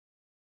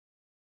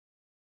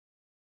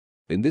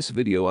In this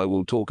video I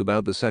will talk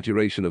about the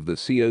saturation of the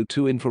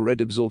CO2 infrared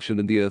absorption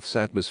in the Earth's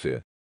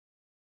atmosphere.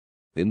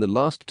 In the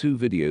last two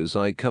videos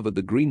I covered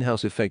the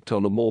greenhouse effect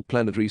on a more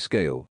planetary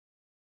scale.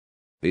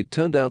 It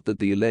turned out that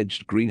the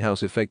alleged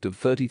greenhouse effect of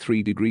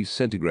 33 degrees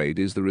centigrade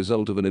is the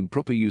result of an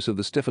improper use of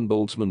the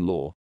Stefan-Boltzmann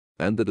law,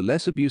 and that a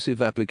less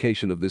abusive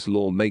application of this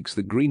law makes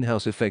the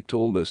greenhouse effect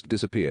almost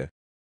disappear.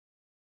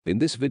 In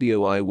this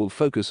video I will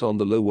focus on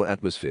the lower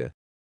atmosphere.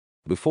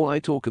 Before I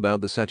talk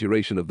about the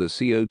saturation of the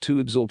CO2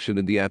 absorption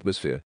in the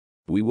atmosphere,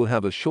 we will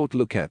have a short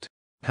look at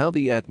how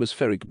the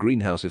atmospheric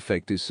greenhouse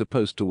effect is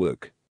supposed to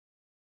work.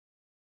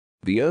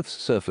 The Earth's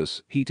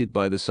surface, heated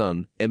by the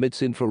sun,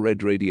 emits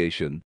infrared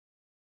radiation.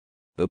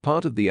 A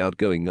part of the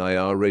outgoing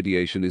IR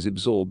radiation is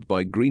absorbed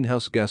by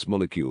greenhouse gas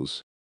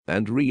molecules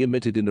and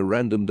re-emitted in a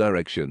random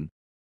direction.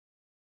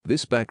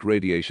 This back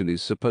radiation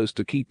is supposed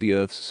to keep the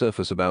Earth's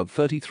surface about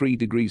 33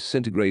 degrees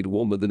centigrade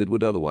warmer than it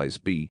would otherwise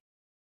be.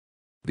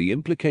 The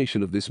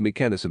implication of this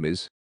mechanism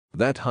is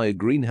that higher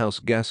greenhouse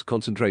gas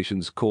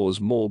concentrations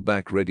cause more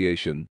back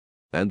radiation,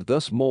 and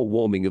thus more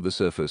warming of the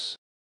surface.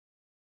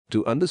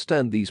 To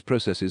understand these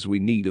processes we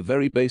need a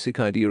very basic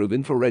idea of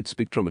infrared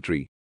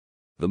spectrometry.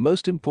 The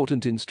most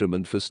important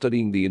instrument for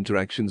studying the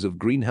interactions of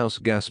greenhouse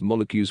gas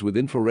molecules with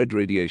infrared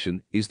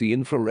radiation is the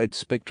infrared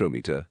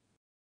spectrometer.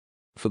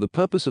 For the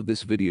purpose of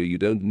this video you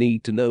don't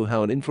need to know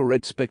how an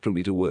infrared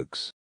spectrometer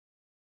works.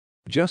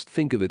 Just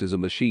think of it as a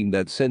machine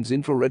that sends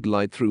infrared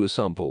light through a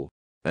sample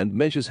and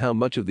measures how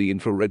much of the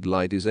infrared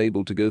light is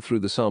able to go through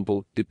the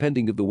sample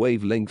depending on the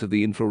wavelength of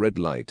the infrared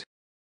light.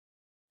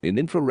 In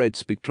infrared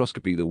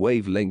spectroscopy the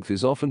wavelength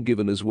is often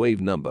given as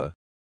wave number.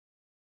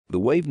 The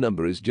wave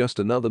number is just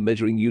another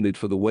measuring unit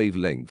for the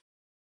wavelength.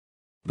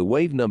 The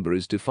wave number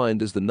is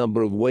defined as the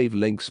number of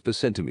wavelengths per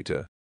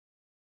centimeter.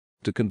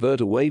 To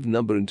convert a wave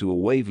number into a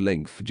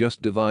wavelength,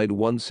 just divide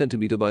 1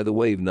 centimeter by the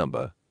wave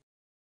number.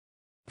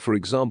 For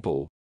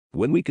example,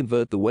 when we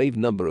convert the wave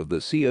number of the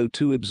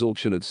CO2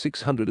 absorption at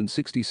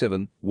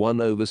 667,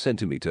 1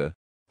 centimeter,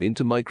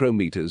 into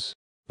micrometers,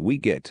 we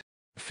get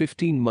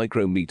 15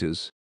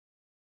 micrometers.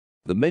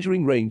 The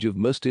measuring range of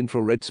most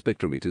infrared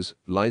spectrometers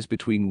lies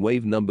between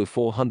wave number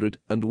 400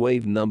 and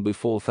wave number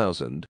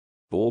 4000,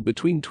 or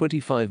between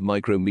 25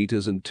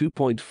 micrometers and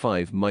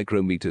 2.5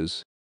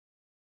 micrometers.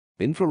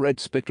 Infrared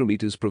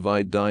spectrometers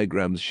provide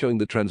diagrams showing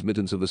the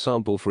transmittance of a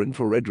sample for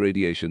infrared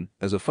radiation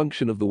as a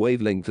function of the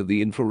wavelength of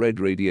the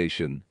infrared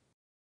radiation.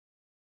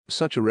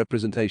 Such a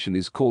representation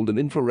is called an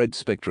infrared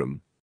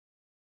spectrum.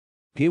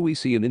 Here we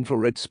see an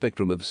infrared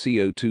spectrum of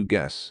CO2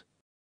 gas.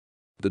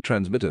 The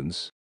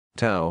transmittance,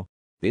 tau,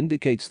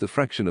 indicates the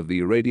fraction of the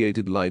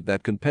irradiated light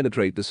that can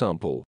penetrate the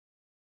sample.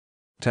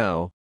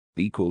 Tau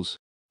equals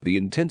the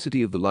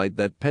intensity of the light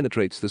that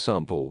penetrates the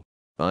sample,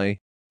 I,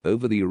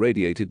 over the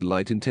irradiated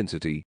light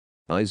intensity,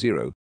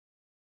 I0.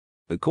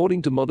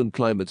 According to modern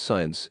climate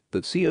science,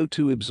 the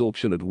CO2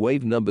 absorption at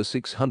wave number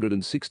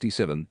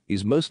 667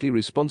 is mostly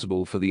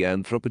responsible for the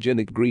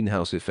anthropogenic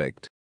greenhouse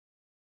effect.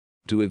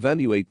 To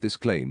evaluate this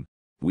claim,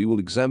 we will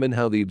examine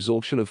how the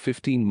absorption of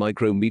 15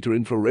 micrometer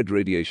infrared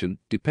radiation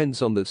depends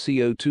on the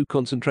CO2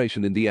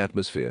 concentration in the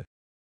atmosphere.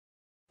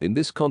 In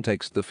this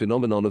context, the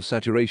phenomenon of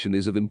saturation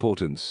is of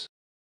importance.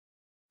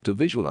 To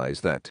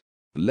visualize that,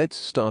 let's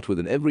start with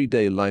an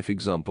everyday life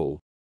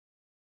example.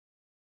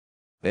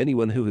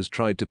 Anyone who has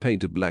tried to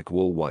paint a black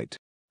wall white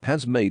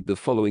has made the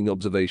following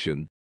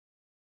observation.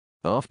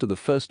 After the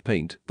first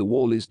paint, the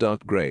wall is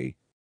dark gray.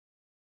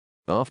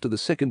 After the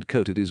second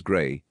coat, it is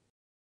gray.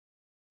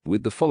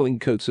 With the following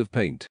coats of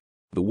paint,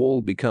 the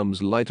wall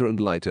becomes lighter and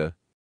lighter.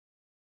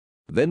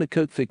 Then a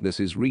coat thickness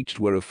is reached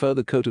where a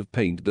further coat of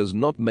paint does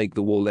not make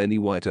the wall any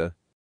whiter.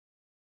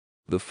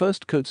 The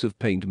first coats of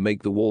paint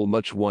make the wall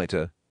much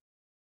whiter.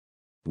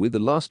 With the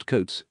last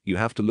coats, you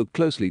have to look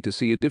closely to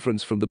see a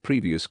difference from the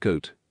previous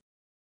coat.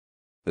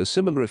 A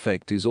similar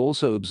effect is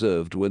also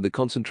observed when the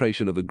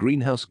concentration of a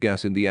greenhouse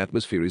gas in the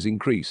atmosphere is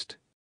increased.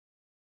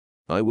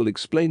 I will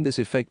explain this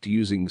effect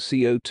using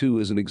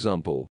CO2 as an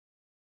example.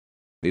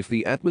 If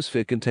the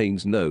atmosphere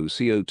contains no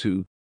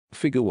CO2,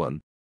 figure 1,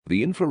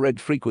 the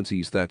infrared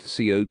frequencies that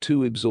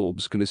CO2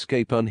 absorbs can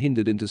escape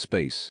unhindered into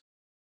space.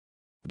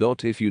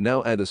 If you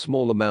now add a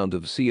small amount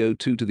of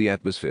CO2 to the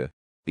atmosphere,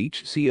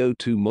 each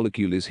CO2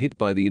 molecule is hit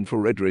by the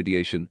infrared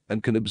radiation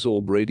and can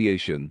absorb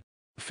radiation.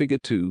 Figure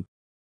 2.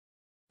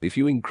 If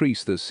you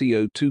increase the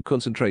CO2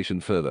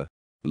 concentration further,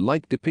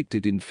 like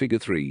depicted in figure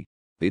 3,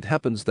 it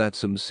happens that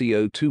some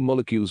CO2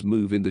 molecules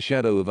move in the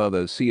shadow of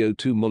other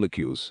CO2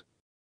 molecules.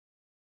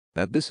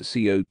 At this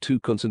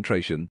CO2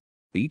 concentration,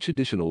 each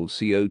additional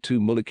CO2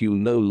 molecule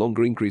no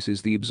longer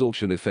increases the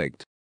absorption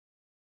effect.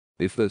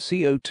 If the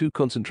CO2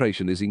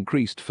 concentration is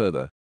increased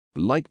further,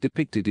 like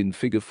depicted in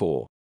figure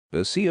 4, a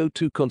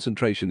CO2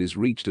 concentration is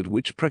reached at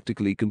which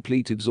practically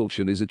complete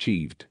absorption is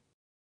achieved.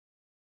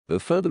 A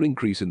further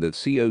increase in the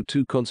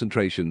CO2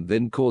 concentration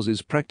then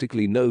causes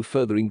practically no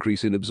further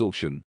increase in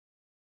absorption.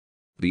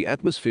 The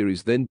atmosphere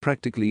is then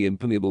practically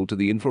impermeable to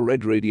the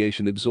infrared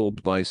radiation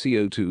absorbed by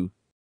CO2.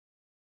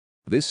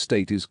 This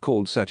state is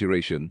called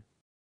saturation.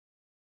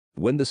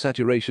 When the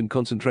saturation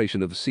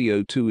concentration of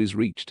CO2 is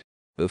reached,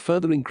 a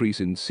further increase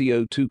in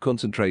CO2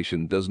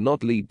 concentration does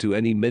not lead to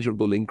any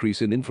measurable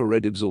increase in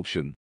infrared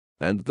absorption,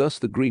 and thus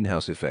the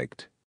greenhouse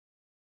effect.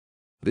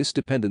 This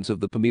dependence of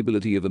the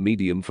permeability of a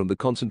medium from the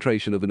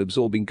concentration of an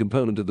absorbing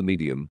component of the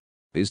medium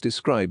is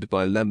described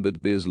by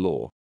Lambert-Beer's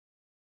law.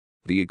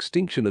 The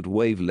extinction at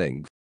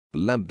wavelength,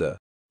 lambda,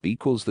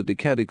 equals the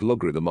decadic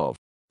logarithm of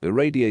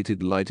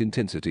irradiated light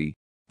intensity,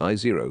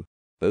 I0,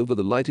 over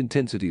the light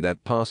intensity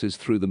that passes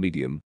through the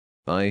medium,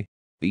 I,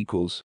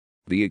 equals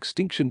the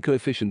extinction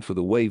coefficient for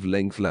the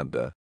wavelength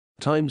lambda,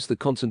 times the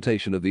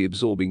concentration of the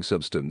absorbing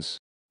substance,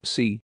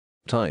 C,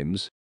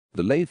 times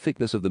the layer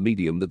thickness of the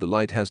medium that the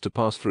light has to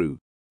pass through,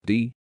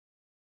 D,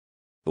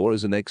 or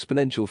as an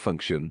exponential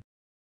function.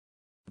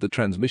 The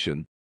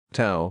transmission,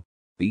 tau,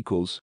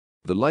 equals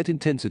the light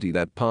intensity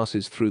that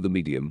passes through the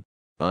medium,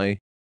 I,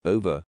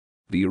 over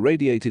the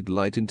irradiated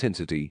light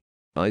intensity,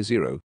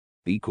 I0,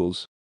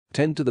 equals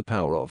 10 to the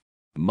power of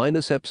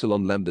minus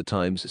epsilon lambda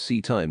times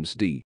C times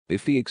D,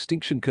 if the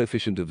extinction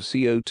coefficient of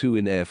CO2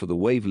 in air for the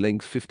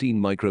wavelength 15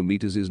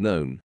 micrometers is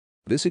known.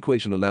 This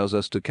equation allows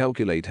us to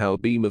calculate how a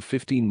beam of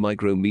 15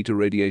 micrometer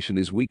radiation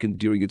is weakened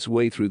during its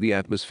way through the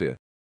atmosphere.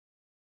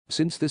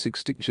 Since this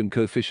extinction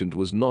coefficient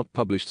was not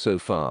published so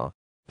far,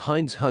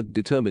 Heinz-Hug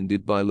determined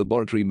it by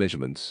laboratory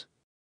measurements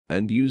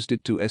and used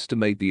it to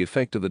estimate the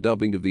effect of a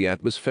doubling of the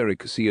atmospheric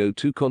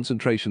CO2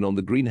 concentration on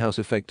the greenhouse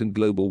effect and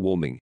global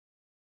warming.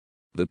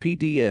 The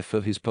PDF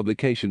of his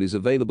publication is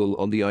available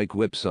on the IC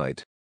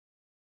website.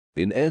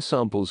 In air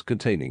samples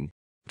containing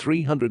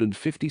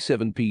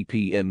 357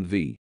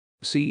 ppmv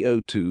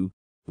CO2,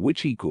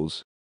 which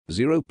equals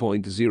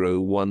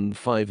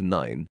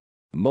 0.0159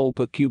 mole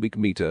per cubic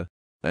meter,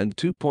 and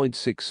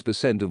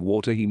 2.6% of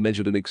water, he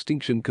measured an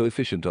extinction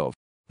coefficient of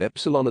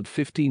epsilon at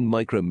 15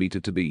 micrometer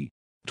to be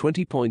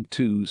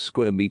 20.2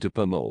 square meter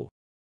per mole.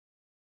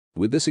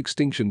 With this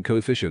extinction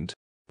coefficient,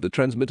 the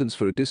transmittance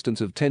for a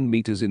distance of 10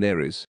 meters in air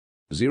is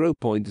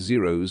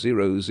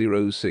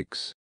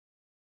 0.0006.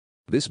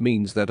 This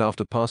means that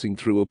after passing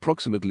through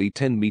approximately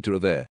 10 meter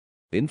of air,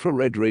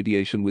 infrared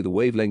radiation with a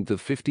wavelength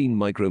of 15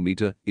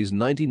 micrometer is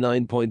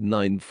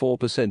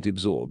 99.94%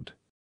 absorbed.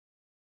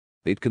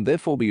 It can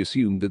therefore be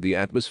assumed that the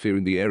atmosphere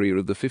in the area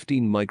of the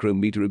 15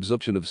 micrometer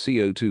absorption of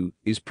CO2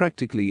 is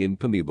practically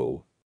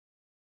impermeable.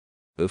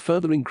 A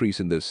further increase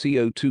in the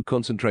CO2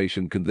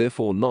 concentration can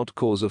therefore not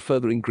cause a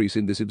further increase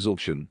in this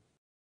absorption.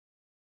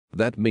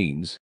 That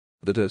means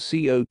that a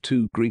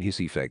CO2 greenhouse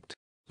effect,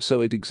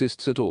 so it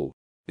exists at all,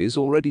 is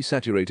already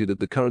saturated at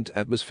the current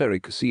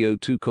atmospheric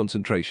CO2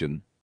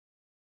 concentration.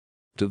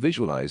 To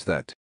visualize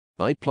that,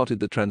 I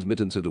plotted the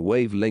transmittance at a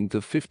wavelength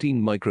of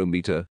 15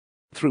 micrometer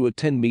through a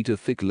 10-meter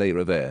thick layer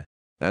of air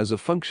as a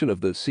function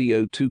of the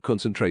CO2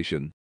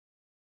 concentration.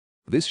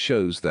 This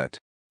shows that,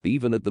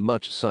 even at the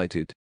much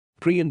cited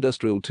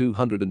pre-industrial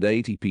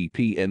 280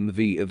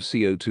 ppmv of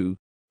CO2,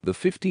 the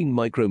 15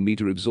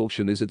 micrometer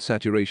absorption is at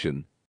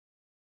saturation.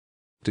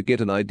 To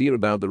get an idea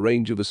about the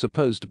range of a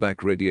supposed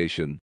back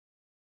radiation,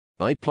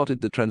 I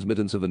plotted the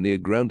transmittance of a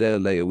near-ground air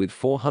layer with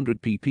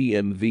 400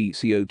 ppmv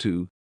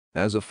CO2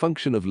 as a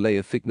function of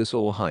layer thickness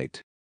or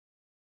height.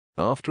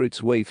 After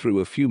its way through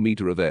a few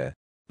meter of air,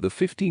 the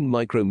 15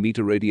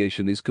 micrometer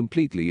radiation is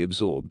completely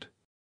absorbed.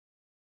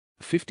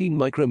 15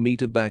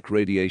 micrometer back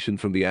radiation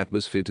from the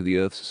atmosphere to the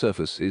Earth's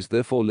surface is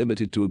therefore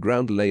limited to a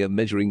ground layer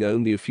measuring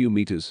only a few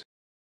meters.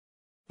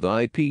 The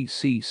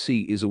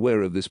IPCC is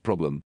aware of this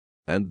problem,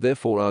 and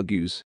therefore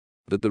argues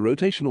that the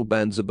rotational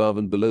bands above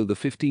and below the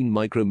 15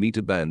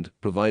 micrometer band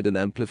provide an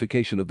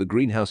amplification of the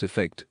greenhouse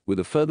effect with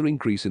a further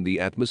increase in the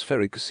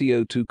atmospheric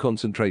CO2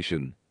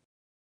 concentration.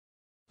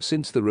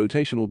 Since the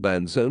rotational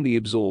bands only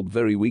absorb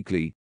very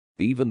weakly,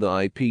 even the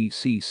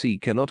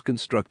IPCC cannot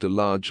construct a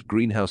large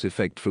greenhouse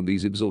effect from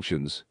these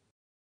absorptions.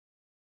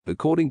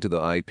 According to the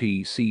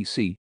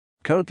IPCC,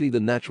 currently the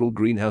natural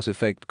greenhouse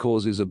effect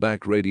causes a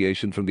back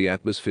radiation from the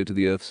atmosphere to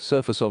the Earth's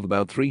surface of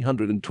about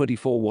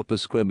 324 watt per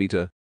square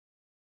meter.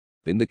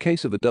 In the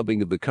case of a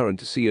doubling of the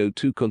current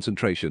CO2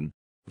 concentration,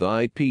 the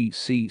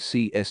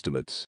IPCC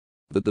estimates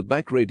that the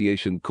back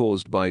radiation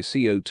caused by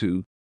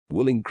CO2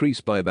 will increase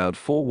by about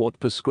 4 watt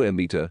per square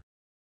meter.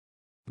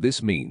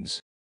 This means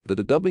that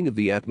a doubling of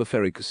the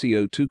atmospheric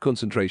CO2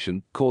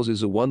 concentration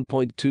causes a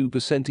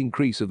 1.2%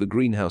 increase of the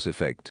greenhouse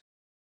effect.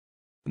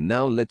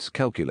 Now let's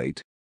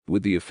calculate,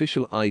 with the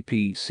official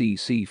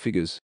IPCC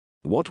figures,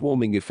 what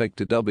warming effect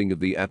a doubling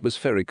of the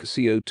atmospheric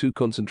CO2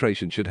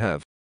 concentration should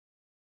have.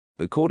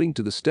 According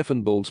to the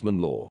Stefan-Boltzmann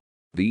law,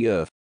 the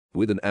Earth,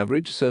 with an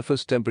average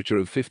surface temperature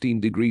of 15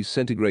 degrees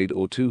centigrade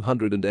or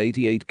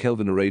 288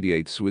 Kelvin,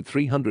 irradiates with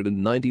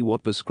 390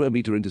 watt per square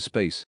meter into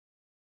space.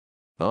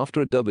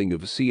 After a doubling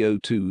of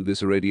CO2,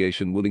 this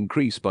irradiation will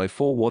increase by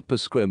 4 watt per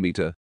square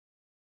meter.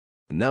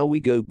 Now we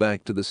go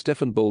back to the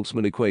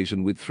Stefan-Boltzmann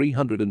equation with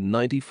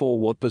 394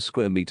 watt per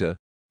square meter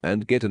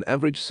and get an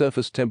average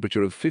surface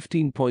temperature of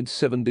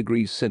 15.7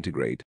 degrees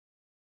centigrade.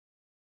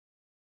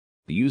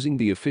 Using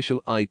the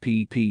official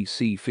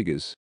IPCC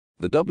figures,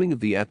 The doubling of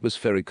the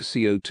atmospheric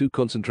CO2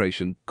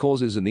 concentration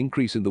causes an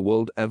increase in the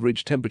world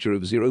average temperature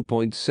of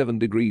 0.7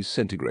 degrees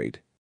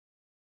centigrade.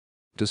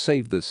 To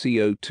save the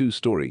CO2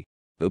 story,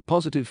 a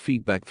positive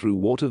feedback through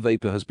water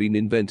vapor has been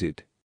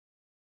invented.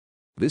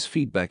 This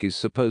feedback is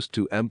supposed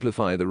to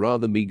amplify the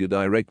rather meager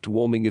direct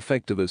warming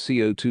effect of a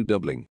CO2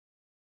 doubling.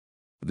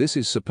 This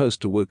is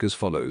supposed to work as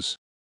follows.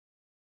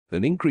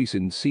 An increase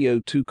in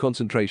CO2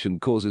 concentration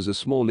causes a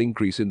small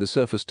increase in the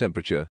surface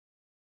temperature.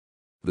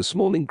 The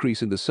small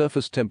increase in the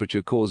surface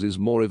temperature causes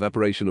more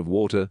evaporation of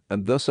water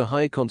and thus a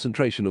high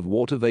concentration of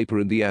water vapor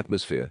in the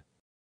atmosphere.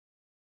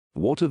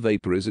 Water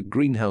vapor is a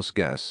greenhouse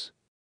gas.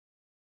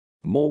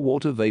 More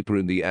water vapor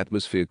in the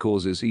atmosphere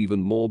causes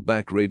even more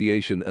back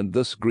radiation and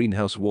thus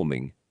greenhouse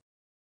warming.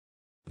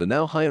 The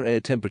now higher air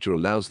temperature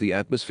allows the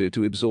atmosphere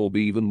to absorb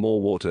even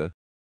more water.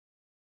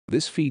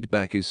 This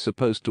feedback is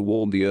supposed to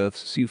warm the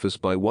Earth's surface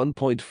by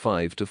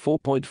 1.5 to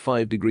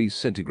 4.5 degrees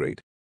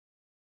centigrade.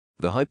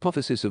 The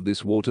hypothesis of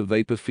this water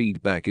vapor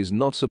feedback is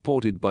not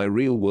supported by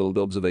real-world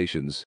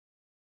observations.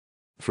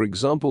 For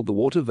example, the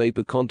water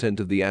vapor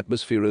content of the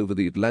atmosphere over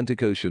the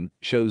Atlantic Ocean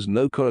shows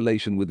no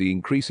correlation with the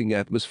increasing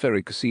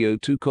atmospheric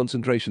CO2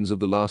 concentrations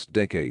of the last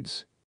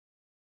decades.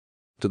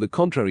 To the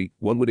contrary,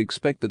 one would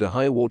expect that a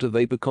higher water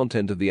vapor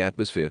content of the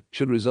atmosphere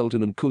should result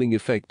in a cooling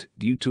effect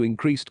due to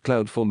increased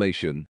cloud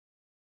formation.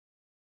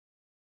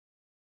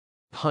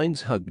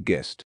 Heinz Hug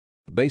guessed,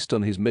 based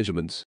on his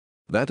measurements,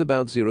 that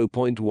about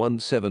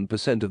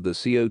 0.17% of the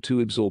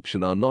CO2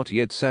 absorption are not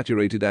yet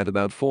saturated at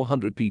about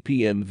 400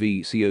 ppm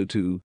v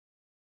CO2.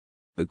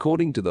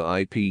 According to the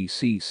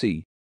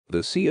IPCC, the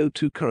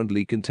CO2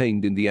 currently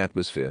contained in the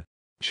atmosphere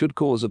should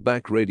cause a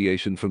back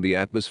radiation from the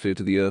atmosphere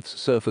to the Earth's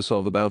surface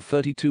of about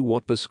 32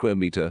 watt per square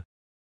meter.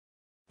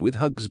 With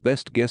Hug's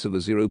best guess of a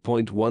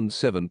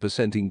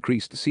 0.17%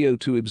 increased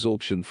CO2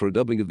 absorption for a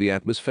doubling of the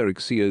atmospheric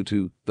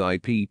CO2, the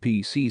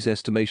IPCC's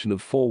estimation of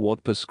 4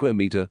 watt per square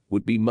meter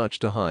would be much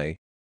too high.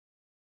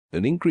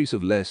 An increase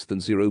of less than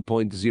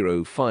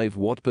 0.05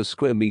 watt per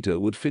square meter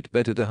would fit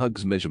better to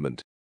Hug's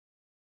measurement.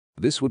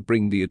 This would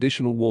bring the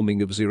additional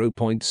warming of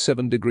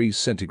 0.7 degrees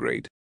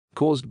centigrade,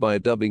 caused by a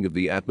doubling of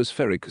the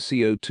atmospheric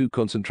CO2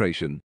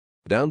 concentration,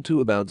 down to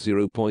about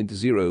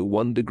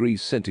 0.01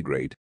 degrees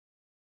centigrade.